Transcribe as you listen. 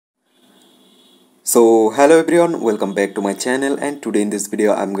So hello everyone, welcome back to my channel, and today in this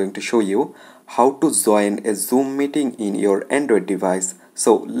video I'm going to show you how to join a Zoom meeting in your Android device.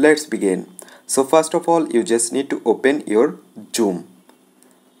 So let's begin. So first of all, you just need to open your Zoom.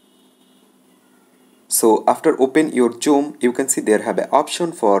 So after open your Zoom, you can see there have an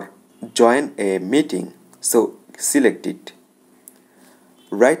option for join a meeting. So select it.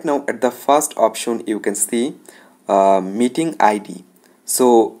 Right now at the first option you can see meeting ID.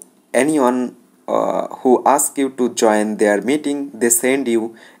 So anyone who asks you to join their meeting, they send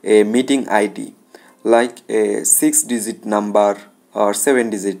you a meeting ID like a 6-digit number or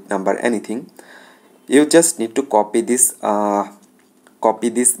 7-digit number, anything. You just need to copy this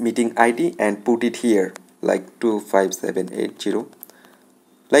meeting ID and put it here like 25780.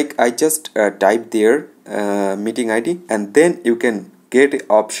 Like I just type their meeting ID, and then you can get an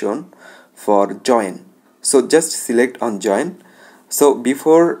option for join. So just select on join. So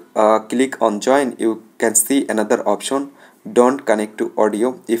before click on join, you can see another option, don't connect to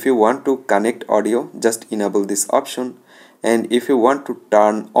audio. If you want to connect audio, just enable this option, and if you want to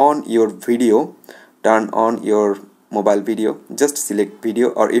turn on your video, turn on your mobile video, just select video,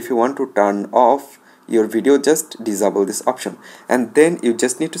 or if you want to turn off your video, just disable this option, and then you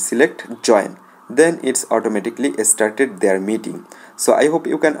just need to select join. Then it's automatically started their meeting. So I hope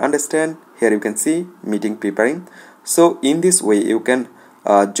you can understand. Here you can see meeting preparing. So in this way you can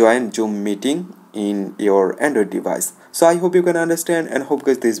join Zoom meeting in your Android device. So I hope you can understand, and hope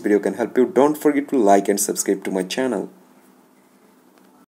guys this video can help you. Don't forget to like and subscribe to my channel.